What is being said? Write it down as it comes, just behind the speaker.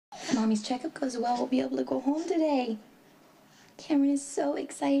Mommy's checkup goes well, we'll be able to go home today. Cameron is so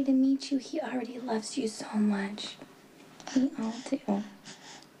excited to meet you. He already loves you so much. We all do.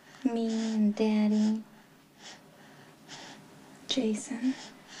 Me and Daddy. Jason.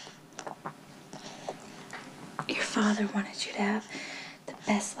 Your father wanted you to have the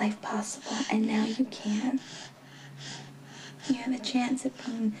best life possible, and now you can. You have a chance at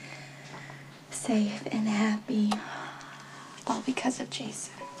being safe and happy, all because of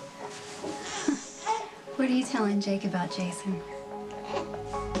Jason. What are you telling Jake about Jason?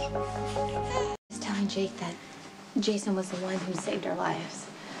 I was telling Jake that Jason was the one who saved our lives.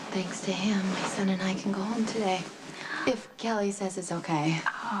 Thanks to him, my son and I can go home today. If Kelly says it's okay.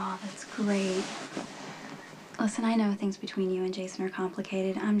 Oh, that's great. Listen, I know things between you and Jason are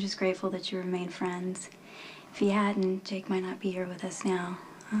complicated. I'm just grateful that you remain friends. If he hadn't, Jake might not be here with us now.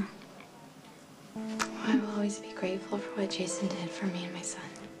 Huh? I will always be grateful for what Jason did for me and my son.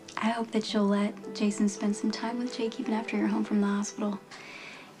 I hope that you'll let Jason spend some time with Jake even after you're home from the hospital.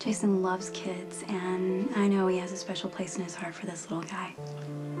 Jason loves kids, and I know he has a special place in his heart for this little guy.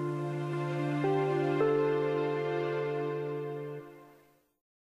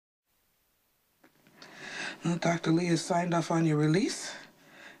 Well, Dr. Lee has signed off on your release,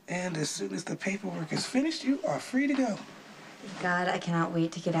 and as soon as the paperwork is finished, you are free to go. God, I cannot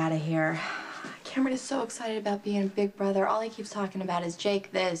wait to get out of here. Cameron is so excited about being a big brother. All he keeps talking about is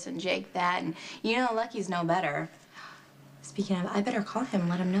Jake this and Jake that, and you know Lucky's no better. Speaking of, I better call him and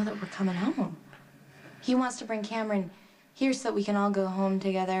let him know that we're coming home. He wants to bring Cameron here so that we can all go home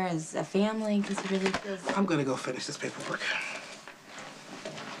together as a family, because he really feels... I'm gonna go finish this paperwork.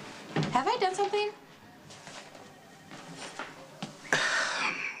 Have I done something?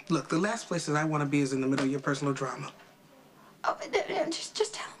 Look, the last place that I want to be is in the middle of your personal drama. Oh,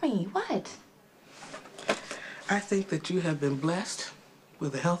 just tell me. What? I think that you have been blessed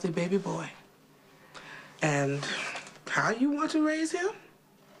with a healthy baby boy. And how you want to raise him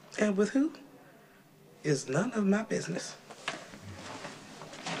and with who is none of my business.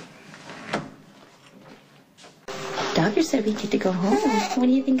 Doctor said we get to go home. What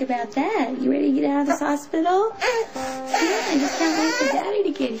do you think about that? You ready to get out of this hospital? Yeah, I just can't wait for Daddy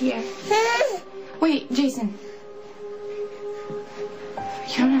to get here. Wait, Jason.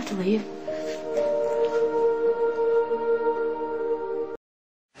 You don't have to leave.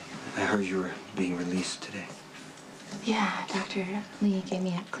 I heard you were being released today. Yeah, Dr. Lee gave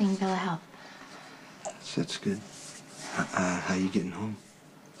me a clean bill of health. That's good. How you getting home?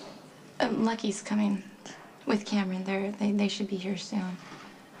 Lucky's coming with Cameron. They should be here soon.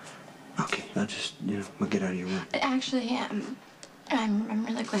 Okay, I'll just, I'll get out of your room. Actually, I'm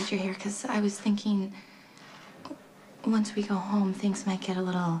really glad you're here, because I was thinking once we go home, things might get a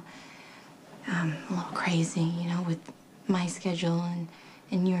little crazy, with my schedule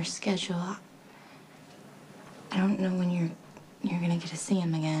and your schedule. I don't know when you're gonna get to see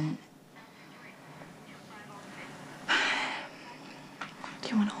him again. Do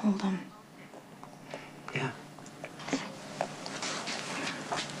you want to hold him? Yeah.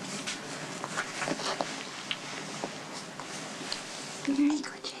 There you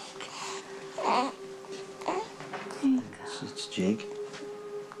go, Jake. There you go. It's Jake?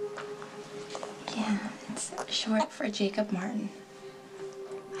 Yeah, it's short for Jacob Martin.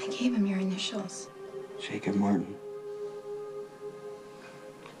 I gave him your initials. Jacob Martin.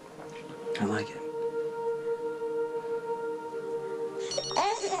 I like it.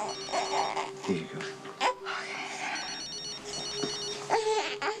 Here you go.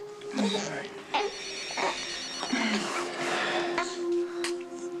 Okay. Sorry.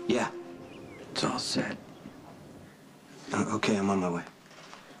 Yeah, it's all set. Okay, I'm on my way.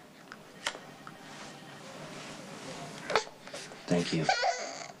 Thank you.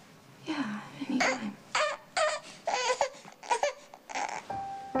 Yeah, anytime.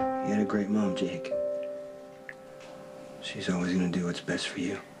 You had a great mom, Jake. She's always gonna do what's best for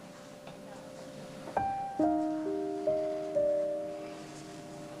you.